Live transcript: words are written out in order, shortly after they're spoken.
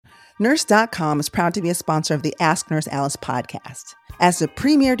Nurse.com is proud to be a sponsor of the Ask Nurse Alice podcast. As the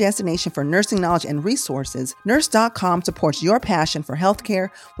premier destination for nursing knowledge and resources, Nurse.com supports your passion for healthcare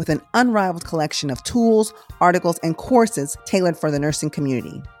with an unrivaled collection of tools, articles, and courses tailored for the nursing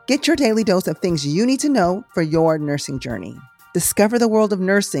community. Get your daily dose of things you need to know for your nursing journey. Discover the world of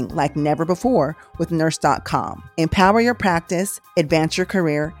nursing like never before with Nurse.com. Empower your practice, advance your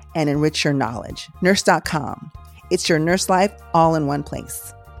career, and enrich your knowledge. Nurse.com. It's your nurse life all in one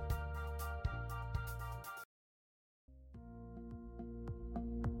place.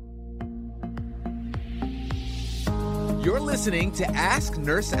 You're listening to Ask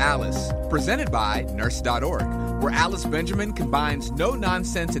Nurse Alice, presented by Nurse.org, where Alice Benjamin combines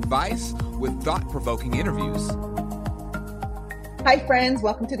no-nonsense advice with thought-provoking interviews. Hi, friends.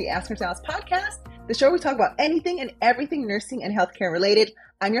 Welcome to the Ask Nurse Alice podcast, the show where we talk about anything and everything nursing and healthcare related.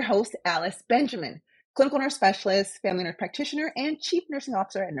 I'm your host, Alice Benjamin, clinical nurse specialist, family nurse practitioner, and chief nursing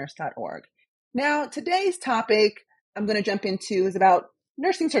officer at Nurse.org. Now, today's topic I'm going to jump into is about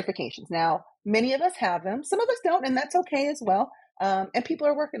nursing certifications. Now, many of us have them. Some of us don't, and that's okay as well. And people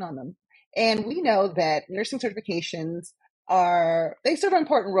are working on them. And we know that nursing certifications they serve an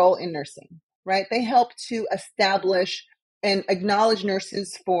important role in nursing, right? They help to establish and acknowledge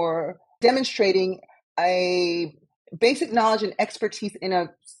nurses for demonstrating a basic knowledge and expertise in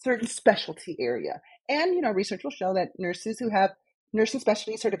a certain specialty area. And, research will show that nurses who have nursing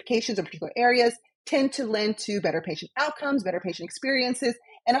specialty certifications in particular areas tend to lend to better patient outcomes, better patient experiences,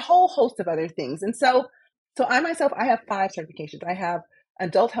 and a whole host of other things. And so I myself, I have 5 certifications. I have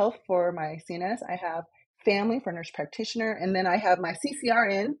adult health for my CNS. I have family for nurse practitioner. And then I have my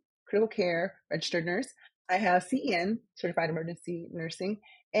CCRN, critical care registered nurse. I have CEN, certified emergency nursing,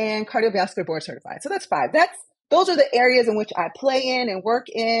 and cardiovascular board certified. So that's 5. Those are the areas in which I play in and work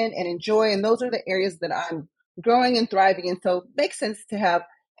in and enjoy. And those are the areas that I'm growing and thriving in. So it makes sense to have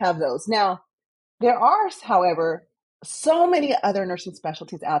those. Now, there are, however, so many other nursing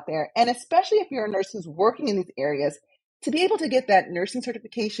specialties out there, and especially if you're a nurse who's working in these areas, to be able to get that nursing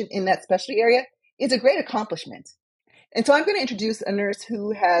certification in that specialty area is a great accomplishment. And so I'm going to introduce a nurse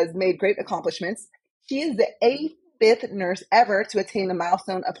who has made great accomplishments. She is the 85th nurse ever to attain the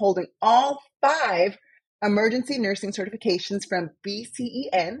milestone of holding all 5 emergency nursing certifications from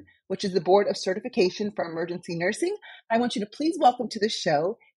BSN, which is the Board of Certification for Emergency Nursing. I want you to please welcome to the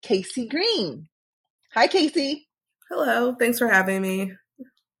show, Casey Green. Hi, Casey. Hello. Thanks for having me.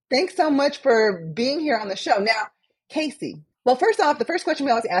 Thanks so much for being here on the show. Now, Casey, well, first off, the first question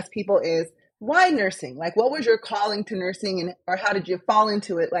we always ask people is, why nursing? Like, what was your calling to nursing, or how did you fall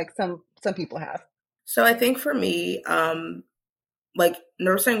into it like some people have? So I think for me,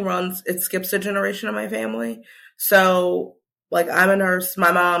 nursing it skips a generation of my family. So I'm a nurse.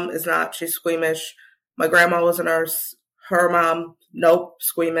 My mom is not, she's squeamish. My grandma was a nurse. Her mom, nope,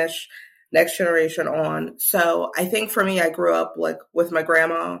 squeamish. Next generation on. So I think for me, I grew up with my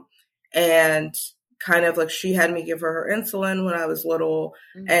grandma, and kind of she had me give her insulin when I was little,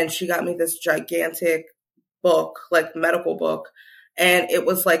 and she got me this gigantic book, medical book. And it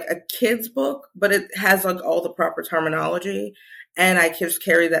was a kid's book, but it has all the proper terminology. And I just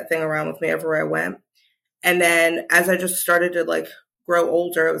carried that thing around with me everywhere I went. And then as I just started to grow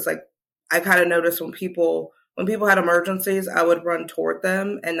older, it was I kind of noticed when people had emergencies, I would run toward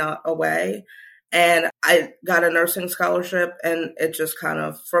them and not away. And I got a nursing scholarship, and it just kind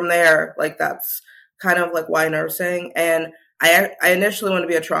of, from there, that's kind of why nursing. And I initially wanted to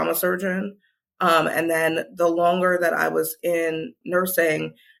be a trauma surgeon. And then the longer that I was in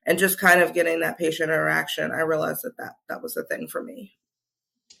nursing and just kind of getting that patient interaction, I realized that was the thing for me.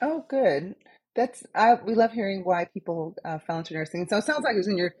 Oh, good. We love hearing why people fell into nursing. So it sounds like it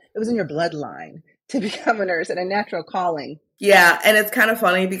was in your bloodline to become a nurse and a natural calling. Yeah. And it's kind of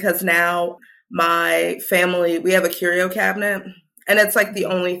funny because now my family, we have a curio cabinet, and it's the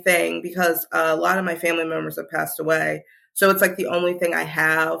only thing, because a lot of my family members have passed away. So it's the only thing I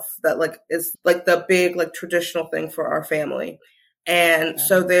have that is the big traditional thing for our family. And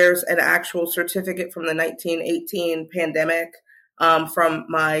so there's an actual certificate from the 1918 pandemic from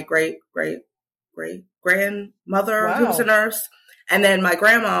my great grandmother, who was a nurse. And then my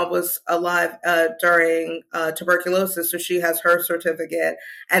grandma was alive during tuberculosis, so she has her certificate.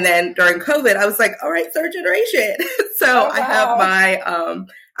 And then during COVID, I was all right, third generation. So I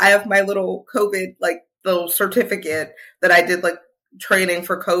have my little COVID little certificate that I did training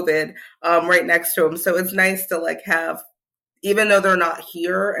for COVID right next to them. So it's nice to have, even though they're not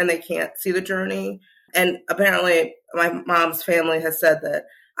here and they can't see the journey. And apparently my mom's family has said that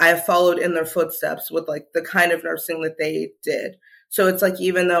I have followed in their footsteps with the kind of nursing that they did. So it's like,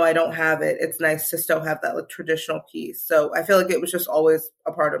 even though I don't have it, it's nice to still have that like traditional piece. So I feel like it was just always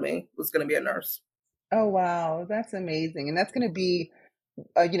a part of me, was going to be a nurse. Oh, wow. That's amazing. And that's going to be,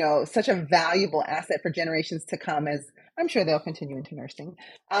 such a valuable asset for generations to come, as I'm sure they'll continue into nursing.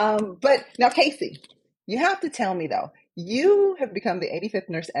 But now, Casey, you have to tell me though, you have become the 85th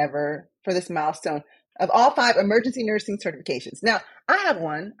nurse ever for this milestone of all 5 emergency nursing certifications. Now, I have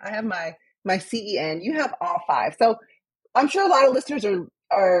one. I have my CEN. You have all 5. So I'm sure a lot of listeners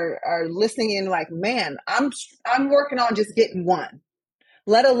are listening in like, man, I'm working on just getting one,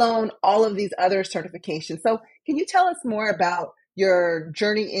 let alone all of these other certifications. So can you tell us more about your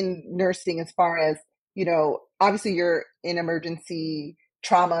journey in nursing as far as, obviously you're in emergency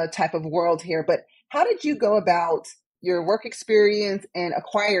trauma type of world here, but how did you go about your work experience and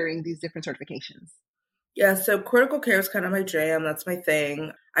acquiring these different certifications? Yeah, so critical care is kind of my jam. That's my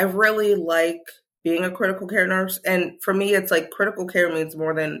thing. I really like being a critical care nurse. And for me, it's like critical care means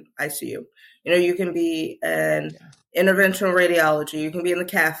more than ICU. You can be an interventional radiology, you can be in the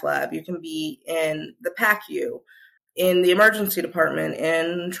cath lab, you can be in the PACU, in the emergency department,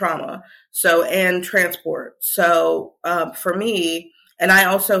 in trauma, and transport. So for me, and I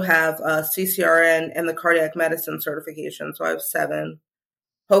also have a CCRN and the cardiac medicine certification. So I have 7,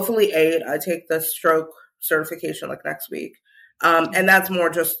 hopefully 8. I take the stroke certification like next week. And that's more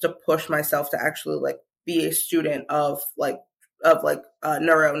just to push myself to actually like be a student of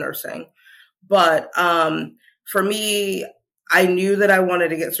neuro nursing. But for me, I knew that I wanted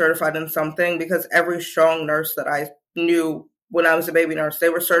to get certified in something because every strong nurse that I knew when I was a baby nurse, they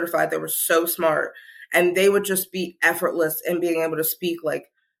were certified. They were so smart, and they would just be effortless in being able to speak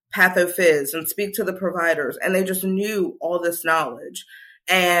like pathophys and speak to the providers. And they just knew all this knowledge.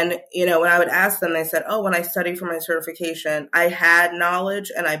 And, when I would ask them, they said, oh, when I studied for my certification, I had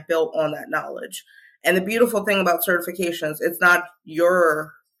knowledge and I built on that knowledge. And the beautiful thing about certifications, it's not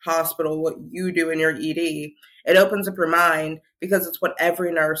your hospital, what you do in your ED. It opens up your mind because it's what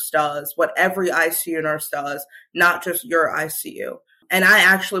every nurse does, what every ICU nurse does, not just your ICU. And I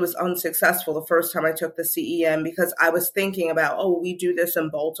actually was unsuccessful the first time I took the CEN because I was thinking about, oh, we do this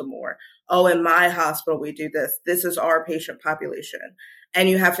in Baltimore. Oh, in my hospital, we do this. This is our patient population. And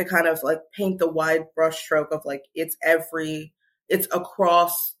you have to kind of like paint the wide brush stroke of like, it's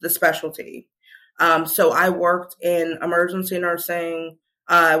across the specialty. So I worked in emergency nursing.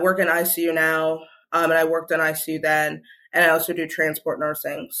 I work in ICU now. And I worked in ICU then. And I also do transport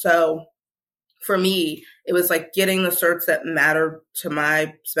nursing. So for me, it was like getting the certs that matter to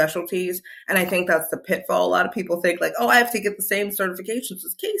my specialties. And I think that's the pitfall. A lot of people think like, oh, I have to get the same certifications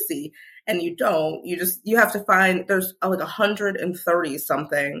as Casey. And you don't. You have to find, there's like 130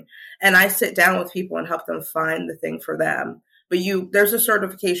 something. And I sit down with people and help them find the thing for them. But there's a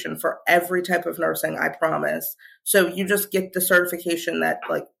certification for every type of nursing, I promise. So you just get the certification that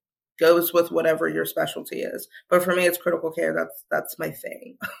like goes with whatever your specialty is. But for me, it's critical care. That's my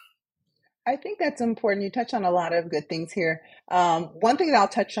thing. I think that's important. You touch on a lot of good things here. One thing that I'll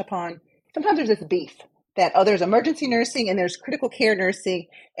touch upon, sometimes there's this beef that, there's emergency nursing and there's critical care nursing.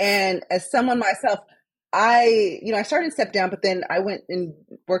 And as someone myself, I started step down, but then I went and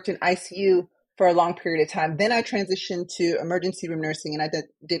worked in ICU for a long period of time. Then I transitioned to emergency room nursing and I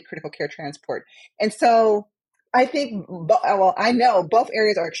did critical care transport. And so I think, I know both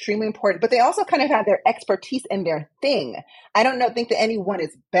areas are extremely important, but they also kind of have their expertise in their thing. I don't think that any one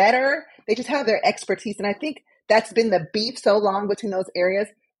is better. They just have their expertise. And I think that's been the beef so long between those areas.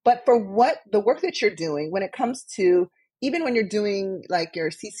 But for the work that you're doing, when it comes to, even when you're doing like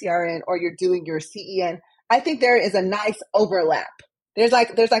your CCRN or you're doing your CEN, I think there is a nice overlap. There's like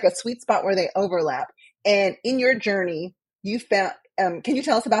a sweet spot where they overlap. And in your journey, you found, can you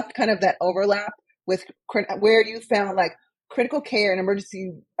tell us about kind of that overlap with where you found like critical care and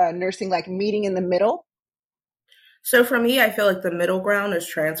emergency nursing, like meeting in the middle? So for me, I feel like the middle ground is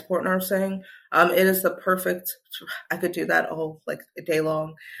transport nursing. It is the perfect, I could do that all like a day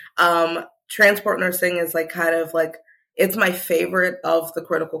long. Transport nursing is like kind of like, it's my favorite of the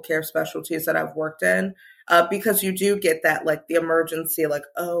critical care specialties that I've worked in, because you do get that, like the emergency, like,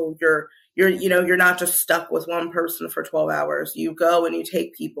 oh, you're not just stuck with one person for 12 hours. You go and you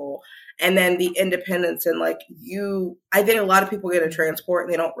take people. And then the independence and like I think a lot of people get a transport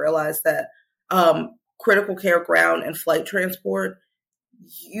and they don't realize that, critical care ground and flight transport,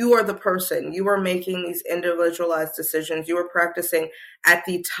 you are the person. You are making these individualized decisions. You are practicing at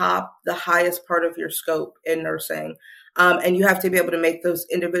the top, the highest part of your scope in nursing. And you have to be able to make those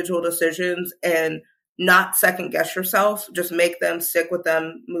individual decisions and not second guess yourself. Just make them, stick with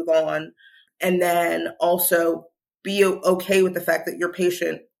them, move on. And then also be okay with the fact that your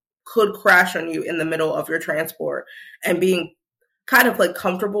patient could crash on you in the middle of your transport, and being kind of like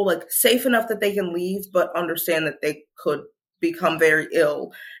comfortable, like safe enough that they can leave, but understand that they could become very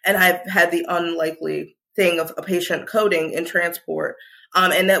ill. And I've had the unlikely thing of a patient coding in transport.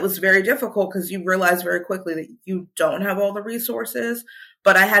 And that was very difficult because you realize very quickly that you don't have all the resources.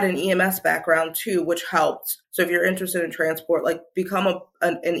 But I had an EMS background too, which helped. So if you're interested in transport, like become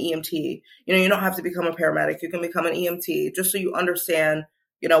an EMT. You know, you don't have to become a paramedic. You can become an EMT just so you understand,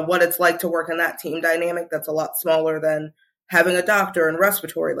 you know, what it's like to work in that team dynamic that's a lot smaller than having a doctor and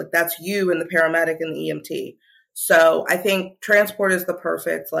respiratory. Like that's you and the paramedic and the EMT. So I think transport is the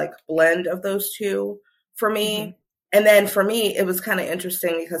perfect like blend of those two for me. Mm-hmm. And then for me, it was kind of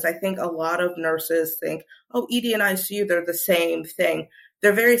interesting because I think a lot of nurses think, oh, ED and ICU, they're the same thing.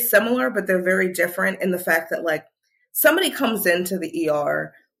 They're very similar, but they're very different in the fact that like somebody comes into the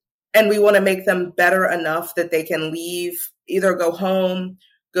ER and we want to make them better enough that they can leave, either go home,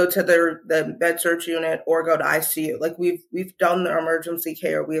 go to the med surg unit, or go to ICU. Like we've done their emergency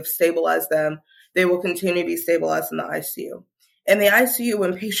care. We have stabilized them. They will continue to be stabilized in the ICU. And the ICU,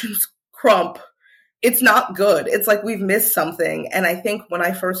 when patients crump, it's not good. It's like we've missed something. And I think when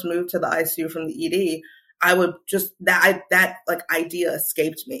I first moved to the ICU from the ED, I would just, that like idea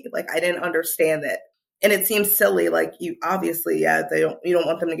escaped me. Like I didn't understand it. And it seems silly. Like you obviously, you don't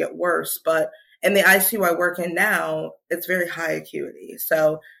want them to get worse, but in the ICU I work in now, it's very high acuity.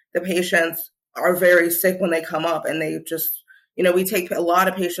 So the patients are very sick when they come up, and they just, you know, we take a lot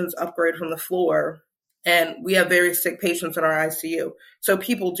of patients upgrade from the floor, and we have very sick patients in our ICU. So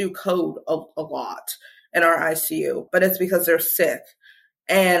people do code a lot in our ICU, but it's because they're sick.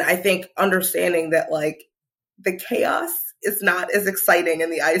 And I think understanding that like the chaos is not as exciting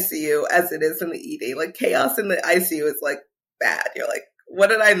in the ICU as it is in the ED. Like chaos in the ICU is like bad. You're like, what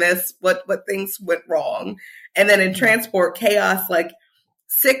did I miss? What things went wrong? And then in transport, chaos, like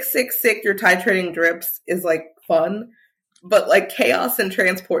sick, you're titrating drips is like fun. But like chaos in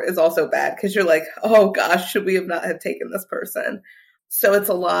transport is also bad because you're like, oh gosh, should we have not have taken this person? So it's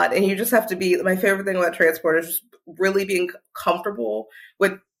a lot. And you just have to be, my favorite thing about transport is just really being comfortable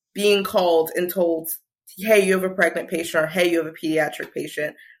with being called and told, hey, you have a pregnant patient, or hey, you have a pediatric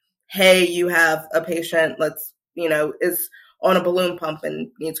patient. Hey, you have a patient is on a balloon pump and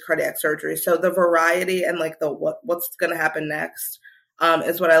needs cardiac surgery. So the variety and like the what's going to happen next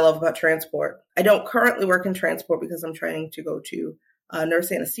is what I love about transport. I don't currently work in transport because I'm trying to go to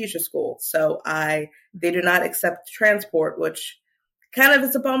nurse anesthesia school. So they do not accept transport, which kind of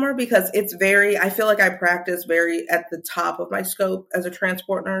is a bummer because I feel like I practice very at the top of my scope as a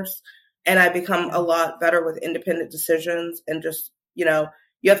transport nurse. And I become a lot better with independent decisions, and just, you know,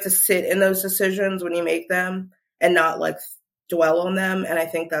 you have to sit in those decisions when you make them and not like dwell on them. And I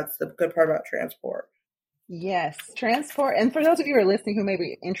think that's the good part about transport. Yes, transport. And for those of you who are listening who may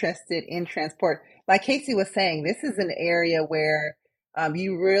be interested in transport, like Casey was saying, this is an area where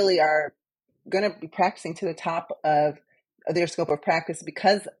you really are going to be practicing to the top of their scope of practice,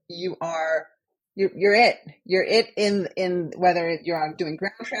 because you're it in whether you're doing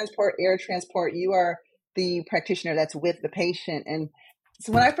ground transport, air transport, you are the practitioner that's with the patient. And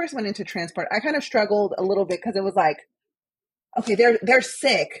so when I first went into transport, I kind of struggled a little bit because it was like, okay, they're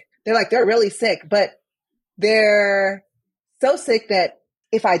sick. They're really sick, but they're so sick that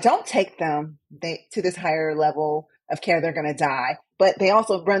if I don't take them to this higher level of care, they're going to die. But they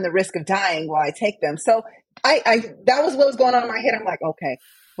also run the risk of dying while I take them. So that was what was going on in my head. I'm like, okay,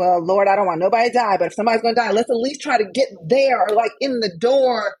 well, Lord, I don't want nobody to die, but if somebody's going to die, let's at least try to get there, or like in the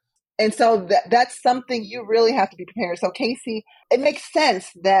door. And so that's something you really have to be prepared. So Casey, it makes sense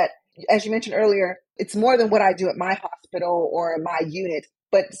that, as you mentioned earlier, it's more than what I do at my hospital or my unit,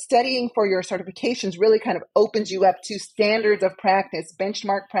 but studying for your certifications really kind of opens you up to standards of practice,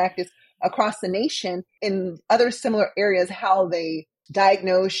 benchmark practice across the nation in other similar areas, how they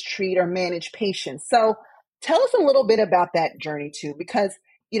diagnose, treat, or manage patients. So tell us a little bit about that journey too, because,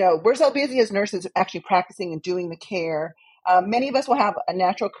 you know, we're so busy as nurses actually practicing and doing the care. Many of us will have a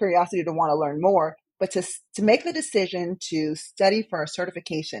natural curiosity to want to learn more, but to make the decision to study for a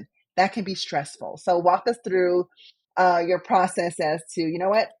certification, that can be stressful. So walk us through your process as to, you know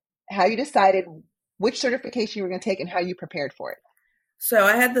what, how you decided which certification you were going to take and how you prepared for it. So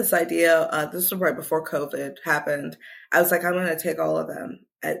I had this idea, this was right before COVID happened. I was like, I'm going to take all of them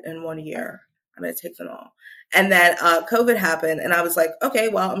in 1 year. I'm going to take them all. And then COVID happened, and I was like, okay,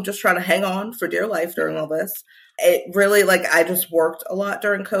 well, I'm just trying to hang on for dear life during all this. It really, like, I just worked a lot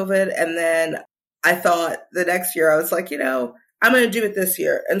during COVID. And then I thought the next year, I was like, you know, I'm going to do it this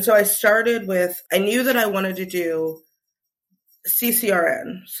year. And so I started with, I knew that I wanted to do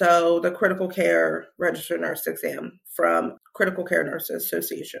CCRN, so the Critical Care Registered Nurse Exam from Critical Care Nurses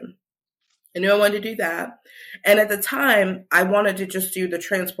Association. I knew I wanted to do that. And at the time, I wanted to just do the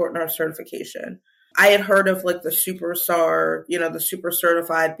transport nurse certification. I had heard of like the Superstar, the super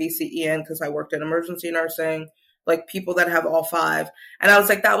certified BCEN, because I worked in emergency nursing, like people that have all 5. And I was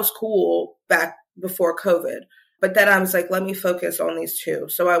like, that was cool back before COVID. But then I was like, let me focus on these 2.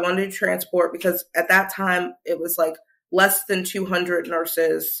 So I wanted to transport, because at that time it was like less than 200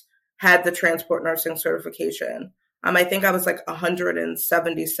 nurses had the transport nursing certification. I think I was like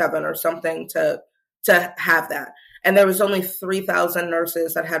 177 or something to have that. And there was only 3,000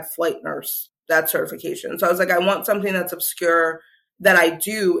 nurses that had flight nurse, that certification. So I was like, I want something that's obscure that I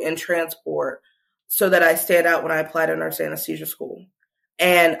do in transport so that I stand out when I apply to nurse anesthesia school.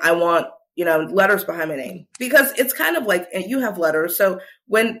 And I want, letters behind my name, because it's kind of like, and you have letters. So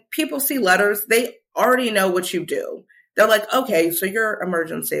when people see letters, they already know what you do. They're like, okay, so you're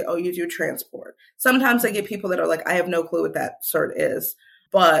emergency. Oh, you do transport. Sometimes I get people that are like, I have no clue what that cert is.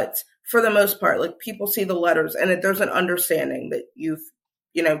 But for the most part, like people see the letters and there's an understanding that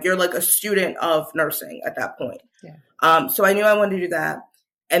you're like a student of nursing at that point. Yeah. So I knew I wanted to do that.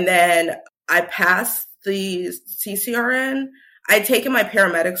 And then I passed the CCRN. I'd taken my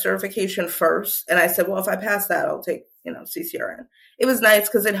paramedic certification first. And I said, well, if I pass that, I'll take, CCRN. It was nice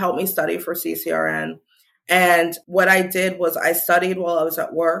because it helped me study for CCRN. And what I did was I studied while I was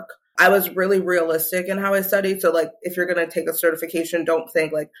at work. I was really realistic in how I studied. So like, if you're going to take a certification, don't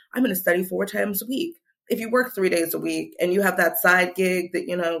think like, I'm going to study 4 times a week. If you work 3 days a week and you have that side gig that,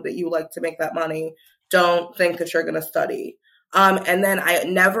 that you like to make that money, don't think that you're going to study. And then I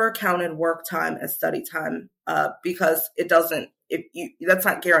never counted work time as study time, because that's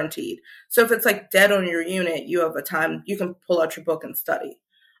not guaranteed. So if it's like dead on your unit, you have a time, you can pull out your book and study.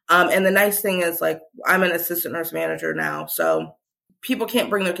 And the nice thing is like, I'm an assistant nurse manager now. So people can't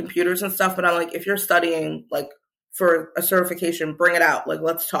bring their computers and stuff, but I'm like, if you're studying like for a certification, bring it out. Like,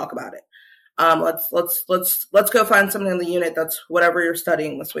 let's talk about it. Let's go find something in the unit that's whatever you're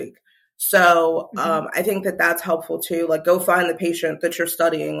studying this week. So, I think that that's helpful too. Like go find the patient that you're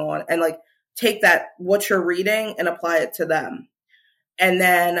studying on and like take that, what you're reading and apply it to them. And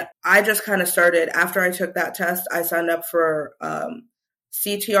then I just kind of started after I took that test, I signed up for,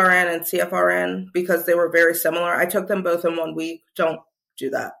 CTRN and CFRN because they were very similar. I took them both in 1 week. Don't do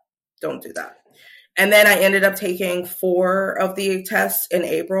that. And then I ended up taking 4 of the tests in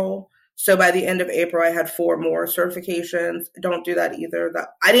April. So by the end of April, I had 4 more certifications. Don't do that either.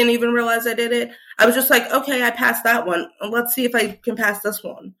 I didn't even realize I did it. I was just like, okay, I passed that one. Let's see if I can pass this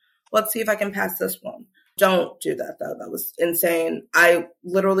one. Don't do that though. That was insane. I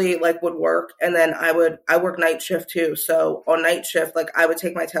literally like would work and then I work night shift too. So on night shift, like I would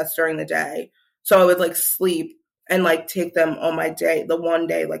take my tests during the day. So I would like sleep and like take them on my day, the one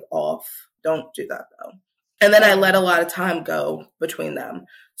day like off. Don't do that though. And then I let a lot of time go between them.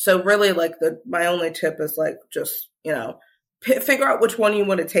 So really like my only tip is like, just, figure out which one you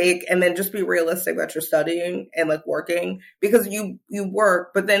want to take and then just be realistic that you're studying and like working because you work,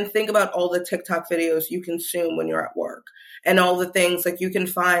 but then think about all the TikTok videos you consume when you're at work and all the things like you can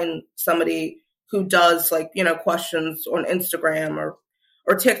find somebody who does like, questions on Instagram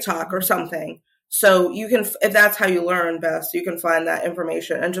or TikTok or something. So you can, if that's how you learn best, you can find that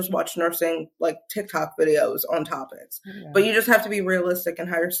information and just watch nursing like TikTok videos on topics. Yeah. But you just have to be realistic in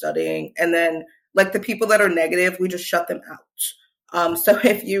how you're studying. And then like the people that are negative, we just shut them out. So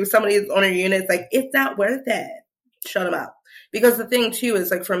if somebody's on your unit, it's like, it's not worth it, shut them out. Because the thing too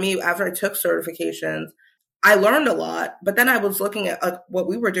is like for me, after I took certifications, I learned a lot, but then I was looking at what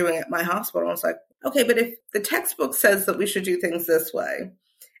we were doing at my hospital. I was like, okay, but if the textbook says that we should do things this way,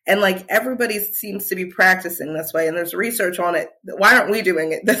 and like everybody seems to be practicing this way, and there's research on it, why aren't we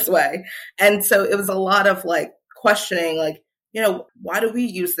doing it this way? And so it was a lot of like questioning, like, why do we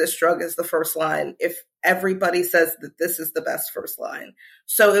use this drug as the first line if everybody says that this is the best first line?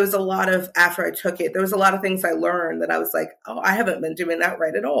 So it was a lot of, after I took it, there was a lot of things I learned that I was like, oh, I haven't been doing that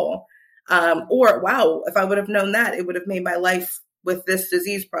right at all. Or, wow, if I would have known that, it would have made my life with this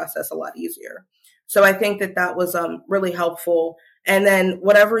disease process a lot easier. So I think that was really helpful. And then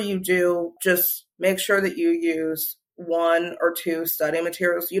whatever you do, just make sure that you use 1 or 2 study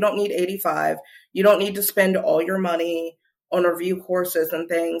materials. You don't need 85. You don't need to spend all your money on review courses and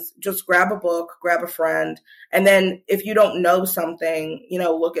things. Just grab a book, grab a friend. And then if you don't know something,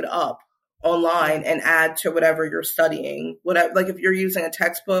 look it up online and add to whatever you're studying. Like if you're using a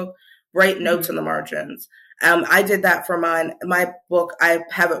textbook, write notes in the margins. I did that for my book. I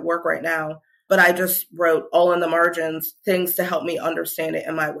have at work right now, but I just wrote all in the margins, things to help me understand it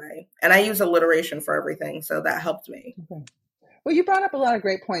in my way. And I use alliteration for everything. So that helped me. Okay. Well, you brought up a lot of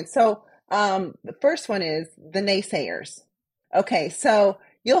great points. So the first one is the naysayers. Okay, so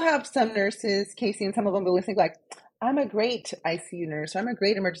you'll have some nurses, Casey, and some of them will think like, I'm a great ICU nurse, or I'm a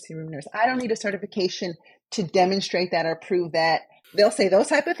great emergency room nurse. I don't need a certification to demonstrate that or prove that. They'll say those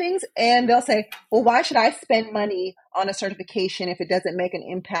type of things, and they'll say, well, why should I spend money on a certification if it doesn't make an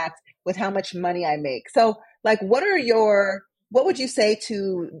impact with how much money I make? So like, what would you say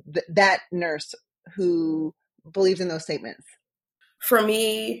to that nurse who believes in those statements? For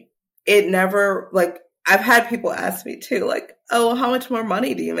me, it never, like, I've had people ask me too, like, oh, how much more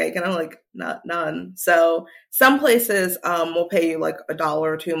money do you make? And I'm like, none. So some places will pay you like $1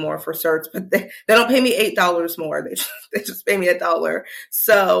 or $2 more for certs, but they don't pay me $8 more. They just pay me $1.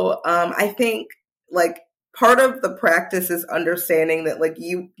 So I think like part of the practice is understanding that like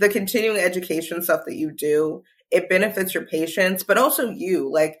the continuing education stuff that you do, it benefits your patients, but also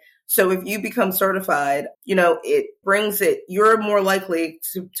you. Like, so if you become certified, it brings it, you're more likely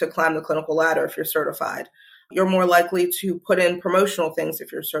to climb the clinical ladder if you're certified. You're more likely to put in promotional things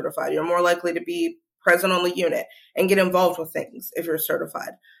if you're certified. You're more likely to be present on the unit and get involved with things if you're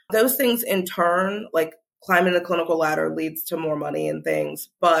certified. Those things in turn, like climbing the clinical ladder, leads to more money and things.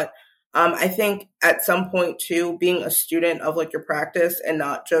 But I think at some point too, being a student of like your practice and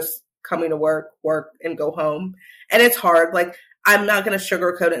not just coming to work and go home. And it's hard. Like, I'm not going to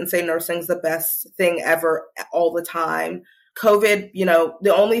sugarcoat it and say nursing's the best thing ever all the time. COVID,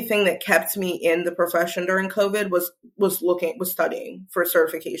 the only thing that kept me in the profession during COVID was studying for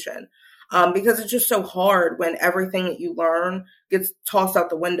certification. Because it's just so hard when everything that you learn gets tossed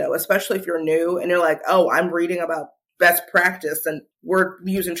out the window, especially if you're new and you're like, oh, I'm reading about best practice and we're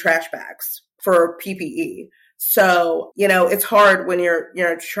using trash bags for PPE. So, it's hard when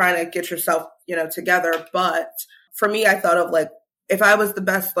you're trying to get yourself, together. But for me, I thought of like, if I was the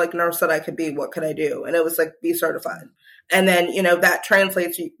best like nurse that I could be, what could I do? And it was like, be certified. And then, that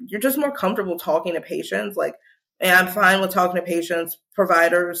translates, you're just more comfortable talking to patients. Like, and I'm fine with talking to patients,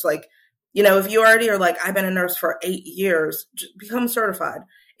 providers. Like, if you already are like, I've been a nurse for 8 years, just become certified.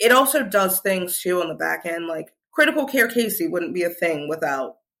 It also does things too on the back end. Like critical care Casey wouldn't be a thing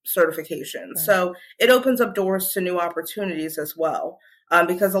without certification. Right. So it opens up doors to new opportunities as well.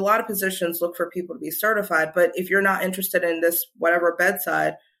 Because a lot of positions look for people to be certified. But if you're not interested in this, whatever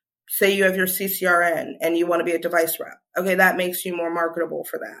bedside, say you have your CCRN and you want to be a device rep. Okay, that makes you more marketable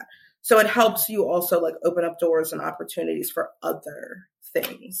for that. So it helps you also like open up doors and opportunities for other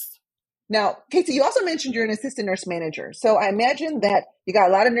things. Now, Casey, you also mentioned you're an assistant nurse manager. So I imagine that you got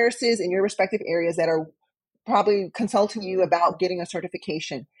a lot of nurses in your respective areas that are probably consulting you about getting a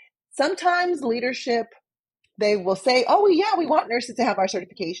certification. Sometimes leadership, they will say, oh, yeah, we want nurses to have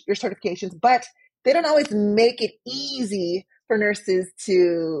your certifications, but they don't always make it easy for nurses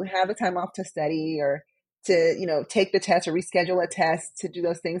to have the time off to study or to, take the test or reschedule a test to do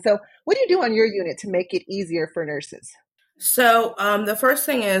those things. So what do you do on your unit to make it easier for nurses? So the first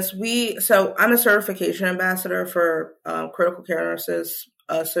thing is I'm a certification ambassador for Critical Care Nurses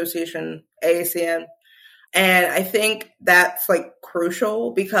Association, AACN. And I think that's like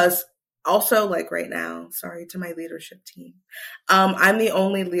crucial because also like right now, sorry to my leadership team, I'm the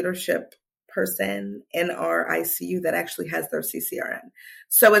only leadership person in our ICU that actually has their CCRN.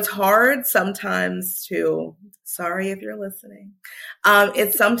 So it's hard sometimes sorry if you're listening,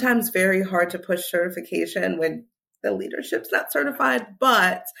 it's sometimes very hard to push certification when the leadership's not certified,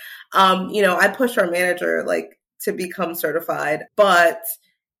 but, I push our manager like to become certified, but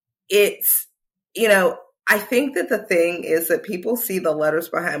it's, I think that the thing is that people see the letters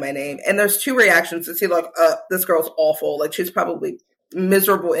behind my name and there's two reactions to see like, this girl's awful. Like she's probably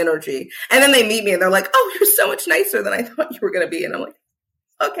miserable energy. And then they meet me and they're like, oh, you're so much nicer than I thought you were going to be. And I'm like,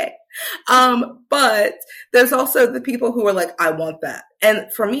 okay. But there's also the people who are like, I want that.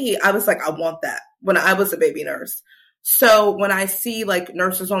 And for me, I was like, I want that when I was a baby nurse. So when I see like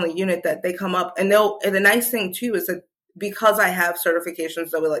nurses on the unit that they come up and the nice thing too is that because I have certifications,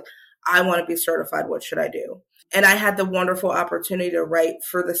 they'll be like, I want to be certified. What should I do? And I had the wonderful opportunity to write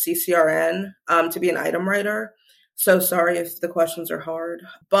for the CCRN, to be an item writer. So sorry if the questions are hard,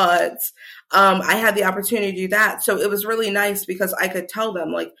 but I had the opportunity to do that. So it was really nice because I could tell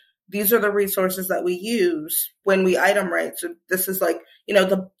them like, these are the resources that we use when we item write. So this is like,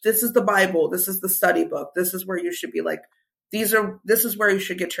 this is the Bible. This is the study book. This is where you should be like, this is where you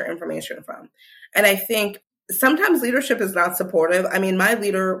should get your information from. And I think sometimes leadership is not supportive. I mean, my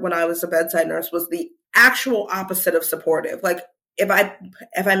leader when I was a bedside nurse was the actual opposite of supportive. Like if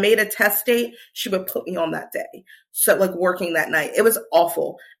I made a test date, she would put me on that day. So like working that night, it was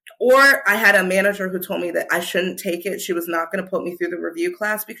awful. Or I had a manager who told me that I shouldn't take it. She was not going to put me through the review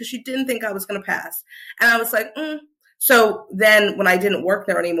class because she didn't think I was going to pass. And I was like, So then when I didn't work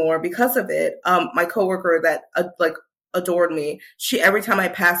there anymore because of it, my coworker that adored me. Every time I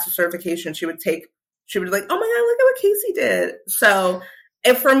passed the certification, she would be like, oh my God, look at what Casey did. So,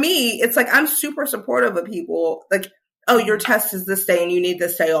 and for me, it's like, I'm super supportive of people. Like, oh, your test is this day and you need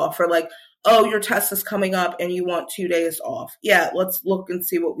this day off. Or like, oh, your test is coming up and you want 2 days off. Yeah, let's look and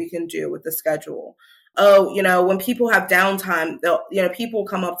see what we can do with the schedule. Oh, when people have downtime, people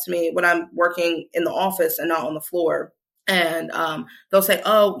come up to me when I'm working in the office and not on the floor. And they'll say,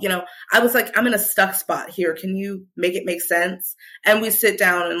 oh, I was like, I'm in a stuck spot here. Can you make it make sense? And we sit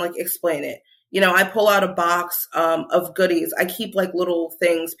down and like explain it. I pull out a box of goodies. I keep like little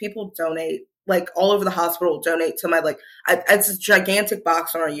things. People donate, like all over the hospital, donate to my, it's a gigantic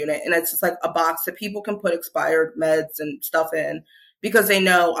box on our unit. And it's just like a box that people can put expired meds and stuff in, because they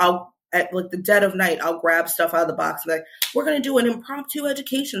know at like the dead of night, I'll grab stuff out of the box and be like, we're going to do an impromptu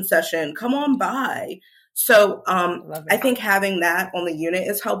education session. Come on by. So I think having that on the unit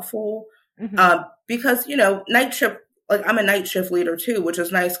is helpful because, night shift, like I'm a night shift leader too, which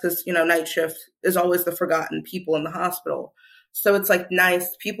is nice because, night shift is always the forgotten people in the hospital. So it's like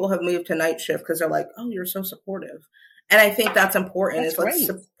nice. People have moved to night shift because they're like, oh, you're so supportive. And I think that's important. It's like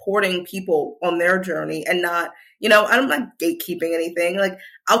supporting people on their journey and not, I'm not gatekeeping anything. Like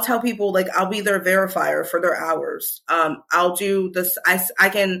I'll tell people, like, I'll be their verifier for their hours. I'll do this.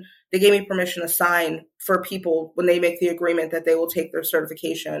 They gave me permission to sign for people when they make the agreement that they will take their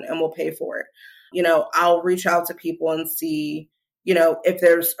certification and will pay for it. I'll reach out to people and see, if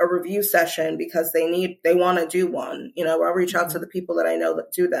there's a review session because they want to do one, I'll reach out to the people that I know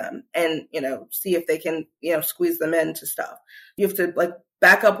that do them and, see if they can, squeeze them into stuff. You have to like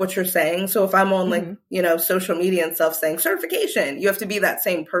back up what you're saying. So if I'm on like, social media and stuff saying certification, you have to be that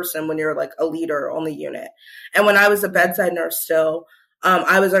same person when you're like a leader on the unit. And when I was a bedside nurse still,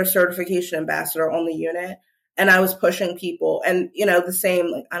 I was our certification ambassador on the unit. And I was pushing people and, the same,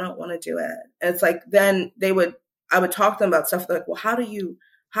 like, I don't want to do it. And it's like, then I would talk to them about stuff. They're like, well, how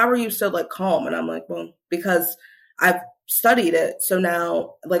are you so like calm? And I'm like, well, because I've studied it. So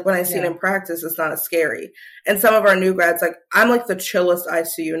now, like when I see it in practice, it's not as scary. And some of our new grads, like I'm like the chillest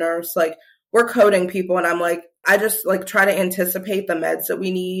ICU nurse. Like we're coding people and I'm like, I just like try to anticipate the meds that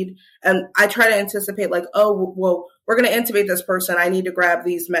we need. And I try to anticipate like, oh, well, we're going to intubate this person. I need to grab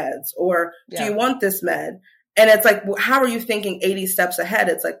these meds. Or do you want this med? And it's like, well, how are you thinking 80 steps ahead?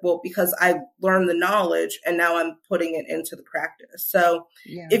 It's like, well, because I learned the knowledge and now I'm putting it into the practice. So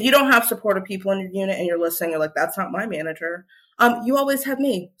if you don't have supportive people in your unit and you're listening, you're like, that's not my manager. You always have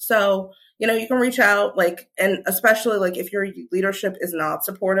me. So, you can reach out, like, and especially like if your leadership is not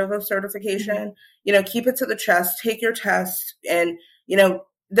supportive of certification, keep it to the chest, take your test. And,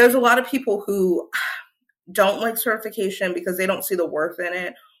 there's a lot of people who don't like certification because they don't see the worth in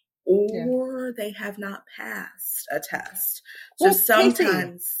it. Or they have not passed a test. So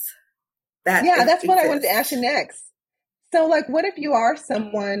sometimes that that's what I wanted to ask you next. So like, what if you are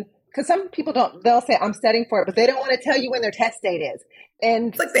someone, because some people they'll say I'm studying for it, but they don't want to tell you when their test date is. And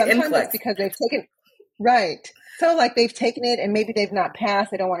it's like sometimes it's because they've taken, right. So like they've taken it and maybe they've not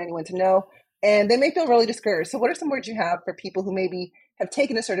passed. They don't want anyone to know. And they may feel really discouraged. So what are some words you have for people who maybe have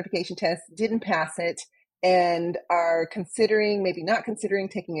taken a certification test, didn't pass it, and are considering, maybe not considering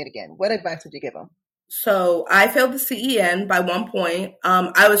taking it again? What advice would you give them? So I failed the CEN by 1 point.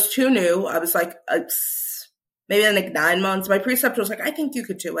 I was too new. I was like, maybe in like 9 months. My preceptor was like, I think you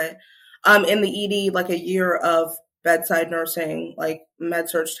could do it. In the ED, like a year of bedside nursing, like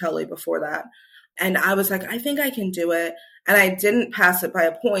med-surg tele before that. And I was like, I think I can do it. And I didn't pass it by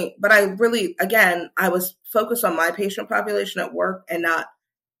a point. But I really, again, I was focused on my patient population at work and not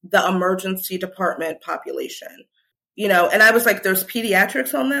the emergency department population, and I was like, there's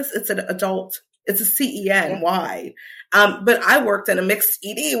pediatrics on this. It's an adult, it's a CEN. Why? But I worked in a mixed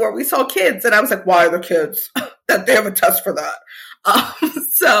ED where we saw kids and I was like, why are there kids? That they have a test for that.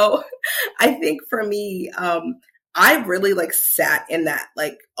 So I think for me, I really like sat in that,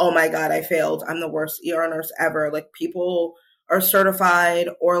 like, oh my God, I failed. I'm the worst ER nurse ever. Like people are certified,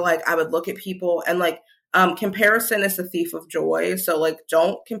 or like I would look at people and like, comparison is the thief of joy. So like,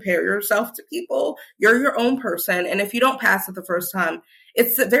 don't compare yourself to people. You're your own person. And if you don't pass it the first time,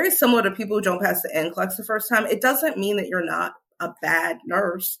 it's very similar to people who don't pass the NCLEX the first time. It doesn't mean that you're not a bad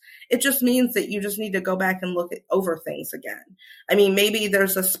nurse. It just means that you just need to go back and look over things again. I mean, maybe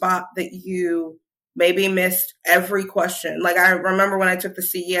there's a spot that you maybe missed every question. Like I remember when I took the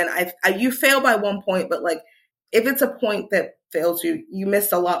CEN, you fail by 1 point, but like, if it's a point that fails you, you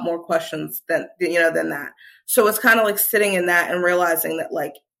missed a lot more questions than that. So it's kind of like sitting in that and realizing that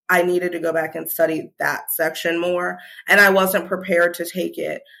like I needed to go back and study that section more, and I wasn't prepared to take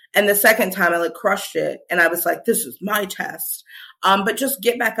it. And the second time I like crushed it and I was like, this is my test. But just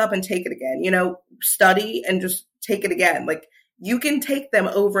get back up and take it again, study and just take it again. Like, you can take them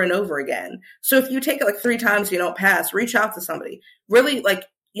over and over again. So if you take it like 3 times, you don't pass, reach out to somebody. Really, like,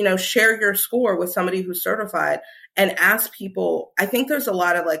 share your score with somebody who's certified and ask people. I think there's a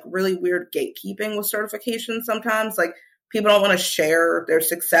lot of like really weird gatekeeping with certification sometimes. Like, people don't want to share their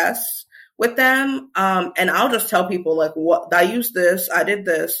success with them. And I'll just tell people like, what I use this, I did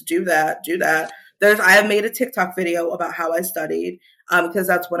this, do that. I have made a TikTok video about how I studied, because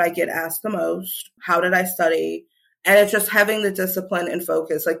that's what I get asked the most. How did I study? And it's just having the discipline and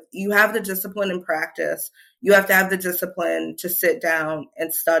focus. Like, you have the discipline and practice. You have to have the discipline to sit down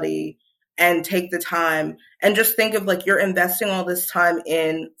and study and take the time, and just think of like, you're investing all this time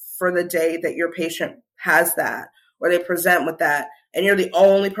in for the day that your patient has that, or they present with that. And you're the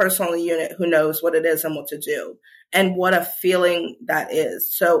only person on the unit who knows what it is and what to do. And what a feeling that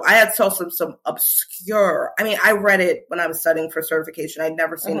is. So I had some obscure, I read it when I was studying for certification. I'd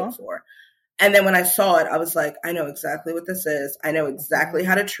never seen it before. And then when I saw it, I was like, I know exactly what this is. I know exactly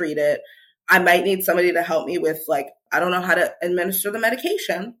how to treat it. I might need somebody to help me with, like, I don't know how to administer the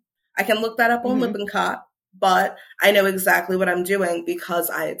medication. I can look that up on Lippincott, but I know exactly what I'm doing because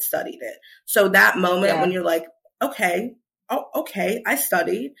I had studied it. So that moment when you're like, okay, I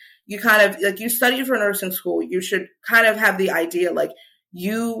studied. You kind of, like, you studied for nursing school. You should kind of have the idea, like,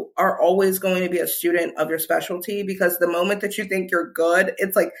 you are always going to be a student of your specialty, because the moment that you think you're good,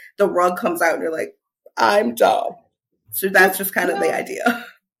 it's like the rug comes out and you're like, I'm dumb. So that's just kind of the idea.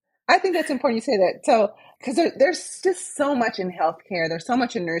 I think that's important you say that. So, because there's just so much in healthcare. There's so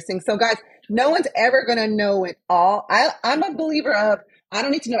much in nursing. So guys, no one's ever going to know it all. I'm a believer of, I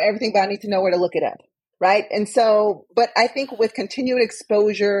don't need to know everything, but I need to know where to look it up. Right. And so, but I think with continued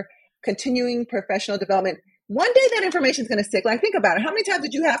exposure, continuing professional development, one day that information is going to stick. Like, think about it. How many times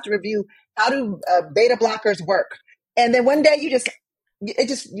did you have to review how do beta blockers work? And then one day you just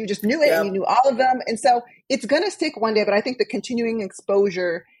knew it, and you knew all of them. And so it's going to stick one day, but I think the continuing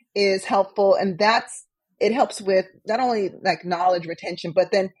exposure is helpful. And it helps with not only like knowledge retention,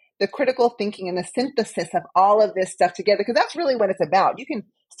 but then the critical thinking and the synthesis of all of this stuff together, because that's really what it's about. You can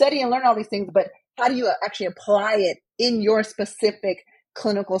study and learn all these things, but how do you actually apply it in your specific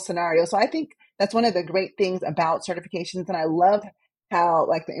clinical scenario? So I think that's one of the great things about certifications. And I love how,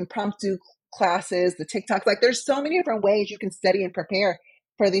 like, the impromptu classes, the TikToks, like, there's so many different ways you can study and prepare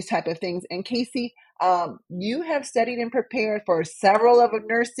for these type of things. And Casey, you have studied and prepared for several of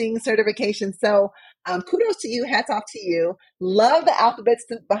nursing certifications. So kudos to you. Hats off to you. Love the alphabet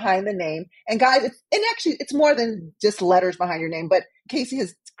soup behind the name. And guys, it's more than just letters behind your name, but Casey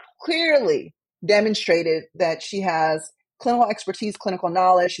has clearly demonstrated that she has clinical expertise, clinical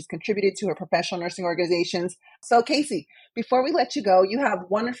knowledge. She's contributed to her professional nursing organizations. So Casey, before we let you go, you have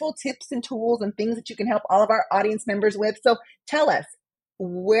wonderful tips and tools and things that you can help all of our audience members with. So tell us,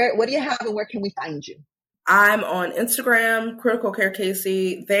 what do you have and where can we find you? I'm on Instagram, Critical Care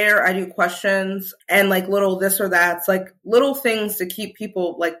Casey. There I do questions and like little this or that's, like little things to keep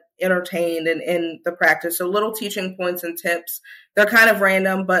people like entertained and in the practice. So little teaching points and tips. They're kind of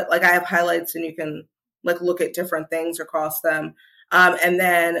random, but like I have highlights and you can like look at different things across them. And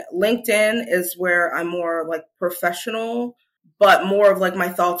then LinkedIn is where I'm more like professional, but more of like my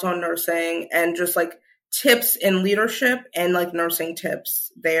thoughts on nursing and just like tips in leadership and like nursing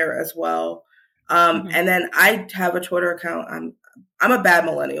tips there as well. And then I have a Twitter account. I'm a bad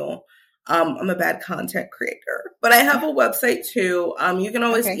millennial. I'm a bad content creator, but I have a website too. You can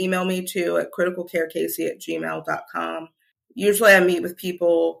always email me too at criticalcarecasey@gmail.com. Usually I meet with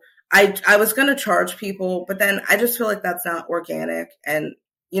people. I was going to charge people, but then I just feel like that's not organic. And,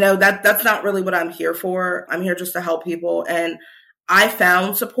 that's not really what I'm here for. I'm here just to help people. And I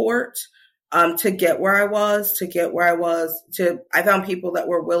found support to get where I was, I found people that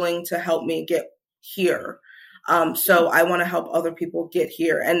were willing to help me get here. So I want to help other people get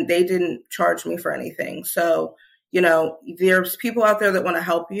here, and they didn't charge me for anything. So, there's people out there that want to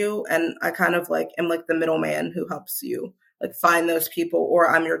help you. And I kind of like am like the middleman who helps you like find those people, or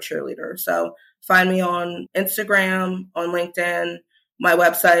I'm your cheerleader. So find me on Instagram, on LinkedIn, my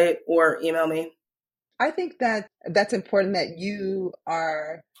website, or email me. I think that that's important, that you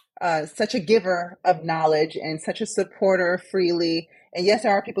are such a giver of knowledge and such a supporter freely. And yes,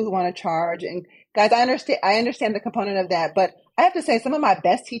 there are people who want to charge. And guys, I understand the component of that. But I have to say, some of my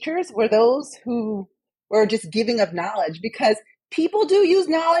best teachers were those who were just giving of knowledge, because people do use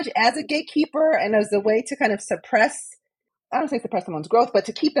knowledge as a gatekeeper and as a way to kind of I don't say suppress someone's growth, but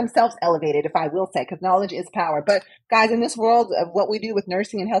to keep themselves elevated, if I will say, because knowledge is power. But guys, in this world of what we do with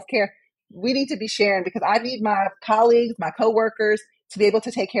nursing and healthcare, we need to be sharing, because I need my colleagues, my coworkers to be able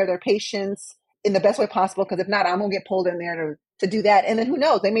to take care of their patients in the best way possible. Because if not, I'm going to get pulled in there to do that. And then who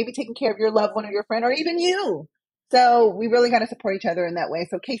knows, they may be taking care of your loved one or your friend or even you. So we really got to support each other in that way.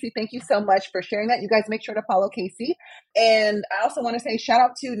 So Casey, thank you so much for sharing that. You guys make sure to follow Casey. And I also want to say shout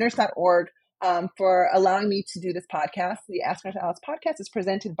out to nurse.org for allowing me to do this podcast. The Ask Nurse Alice podcast is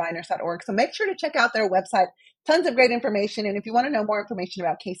presented by nurse.org. So make sure to check out their website. Tons of great information. And if you want to know more information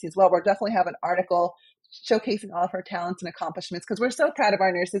about Casey as well, we'll definitely have an article showcasing all of her talents and accomplishments because we're so proud of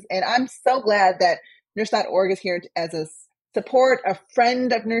our nurses. And I'm so glad that nurse.org is here as a support, a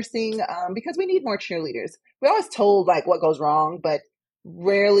friend of nursing, because we need more cheerleaders. We're always told like what goes wrong, but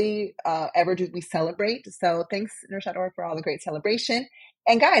rarely ever do we celebrate. So thanks nurse.org for all the great celebration.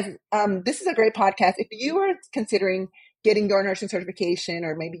 And guys, this is a great podcast. If you are considering getting your nursing certification,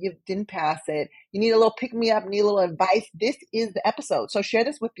 or maybe you didn't pass it, you need a little pick-me-up, need a little advice, this is the episode. So share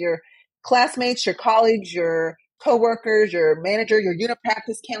this with your classmates, your colleagues, your coworkers, your manager, your unit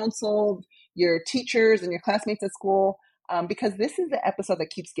practice council, your teachers, and your classmates at school. Because this is the episode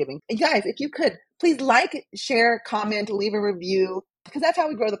that keeps giving. And guys, if you could, please like, share, comment, leave a review, because that's how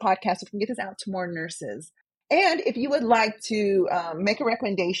we grow the podcast. So we can get this out to more nurses. And if you would like to make a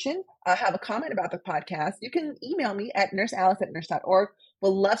recommendation, have a comment about the podcast, you can email me at nursealice@nurse.org.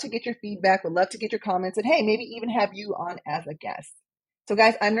 We'll love to get your feedback. We'll love to get your comments. And hey, maybe even have you on as a guest. So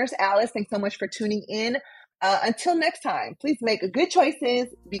guys, I'm Nurse Alice. Thanks so much for tuning in. Until next time, please make good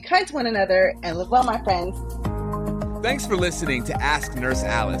choices, be kind to one another, and live well, my friends. Thanks for listening to Ask Nurse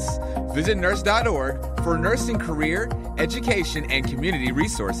Alice. Visit nurse.org for nursing career, education, and community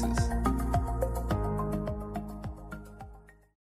resources.